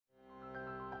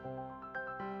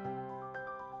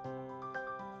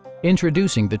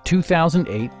Introducing the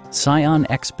 2008 Scion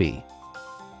XB.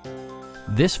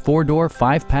 This four-door,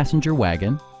 five-passenger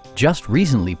wagon just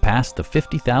recently passed the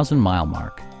 50,000-mile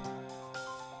mark.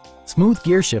 Smooth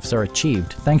gear shifts are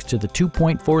achieved thanks to the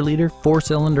 2.4-liter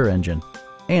four-cylinder engine.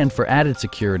 And for added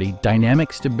security,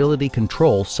 dynamic stability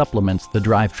control supplements the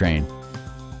drivetrain.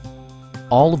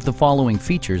 All of the following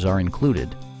features are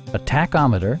included: a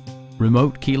tachometer,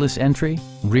 remote keyless entry,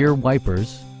 rear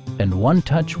wipers, and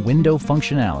one-touch window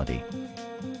functionality.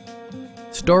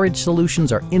 Storage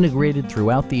solutions are integrated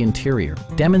throughout the interior,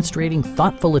 demonstrating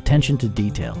thoughtful attention to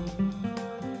detail.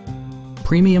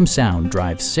 Premium sound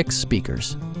drives 6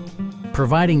 speakers,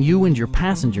 providing you and your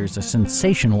passengers a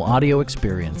sensational audio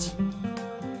experience.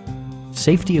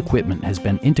 Safety equipment has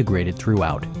been integrated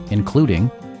throughout,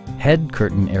 including head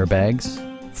curtain airbags,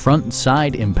 front and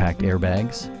side impact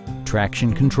airbags,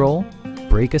 traction control,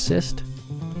 brake assist,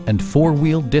 and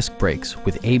four-wheel disc brakes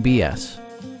with ABS.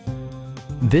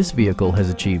 This vehicle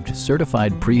has achieved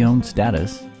certified pre-owned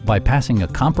status by passing a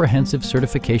comprehensive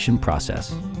certification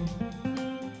process.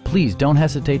 Please don't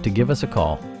hesitate to give us a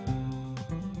call.